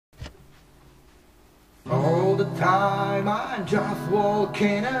all the time I'm just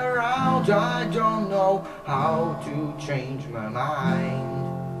walking around. I don't know how to change my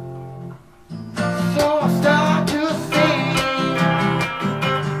mind. So I start to sing.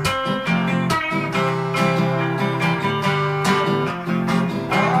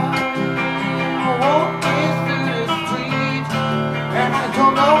 I'm walking through the street and I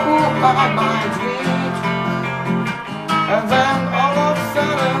don't know who I might meet. And then all of a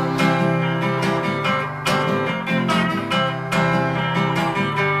sudden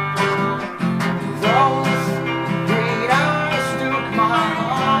those green eyes took my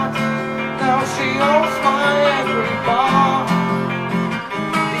heart. Now she owns my every part.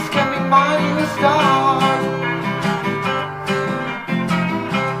 This can be my new start.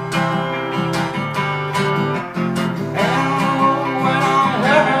 And when I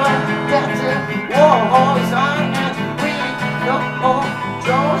heard that voice, I had really no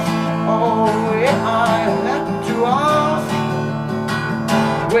choice. Oh yeah, I had to ask,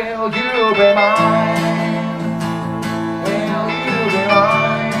 will you be mine? Will you be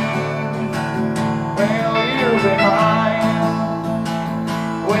mine? Will you be mine?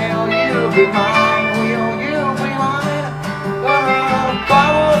 Will you be mine? Will you be mine? The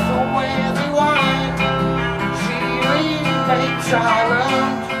bottles away the wine. She remained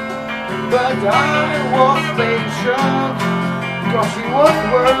silent, but I was patient, 'cause she was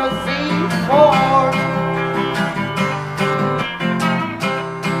worthy more.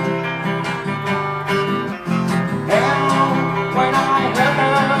 And when I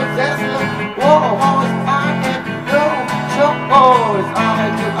heard there's a voice, I had no choice. I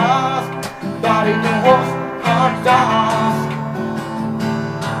had to ask, but it was hard to ask.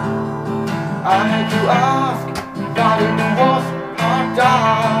 I had to ask, but it was hard to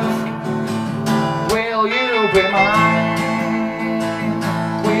ask. Will you be mine?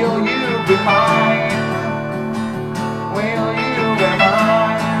 Will you be mine? Will you be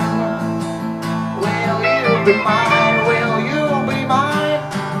mine? Will you be mine?